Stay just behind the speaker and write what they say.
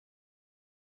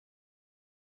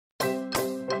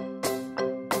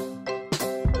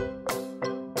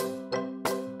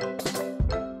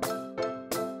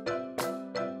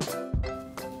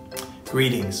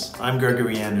Greetings, I'm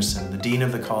Gregory Anderson, the Dean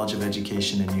of the College of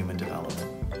Education and Human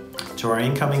Development. To our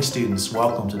incoming students,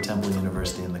 welcome to Temple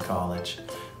University and the College.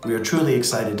 We are truly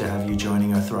excited to have you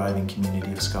joining our thriving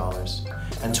community of scholars.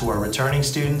 And to our returning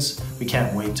students, we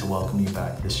can't wait to welcome you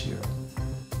back this year.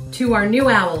 To our new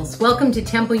owls, welcome to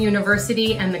Temple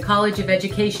University and the College of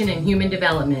Education and Human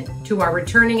Development. To our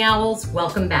returning owls,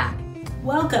 welcome back.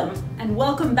 Welcome and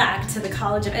welcome back to the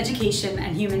College of Education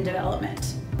and Human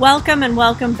Development. Welcome and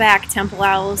welcome back, Temple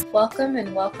Owls. Welcome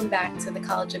and welcome back to the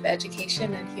College of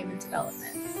Education and Human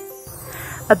Development.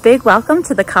 A big welcome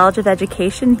to the College of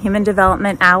Education Human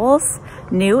Development Owls,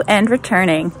 new and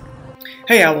returning.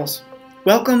 Hey Owls,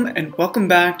 welcome and welcome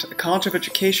back to the College of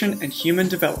Education and Human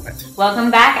Development. Welcome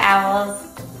back, Owls.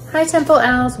 Hi Temple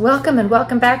Owls, welcome and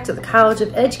welcome back to the College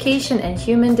of Education and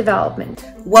Human Development.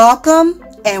 Welcome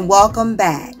and welcome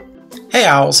back. Hey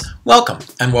Owls, welcome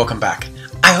and welcome back.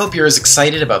 I hope you're as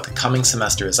excited about the coming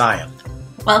semester as I am.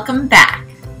 Welcome back.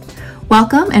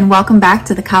 Welcome and welcome back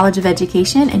to the College of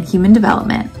Education and Human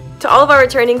Development. To all of our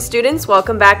returning students,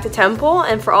 welcome back to Temple,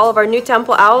 and for all of our new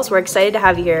Temple Owls, we're excited to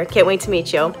have you here. Can't wait to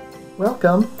meet you.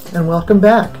 Welcome and welcome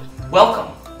back.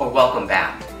 Welcome or welcome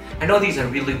back. I know these are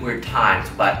really weird times,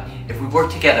 but if we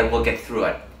work together, we'll get through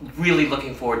it. Really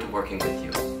looking forward to working with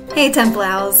you. Hey Temple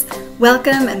Owls,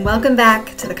 welcome and welcome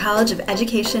back to the College of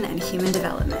Education and Human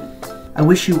Development. I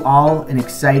wish you all an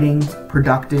exciting,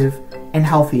 productive, and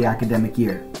healthy academic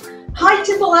year. Hi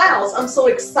Temple Owls, I'm so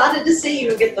excited to see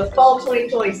you get the fall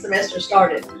 2020 semester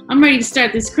started. I'm ready to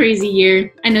start this crazy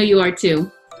year. I know you are too.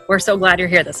 We're so glad you're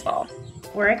here this fall.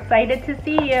 We're excited to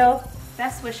see you.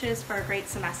 Best wishes for a great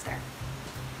semester.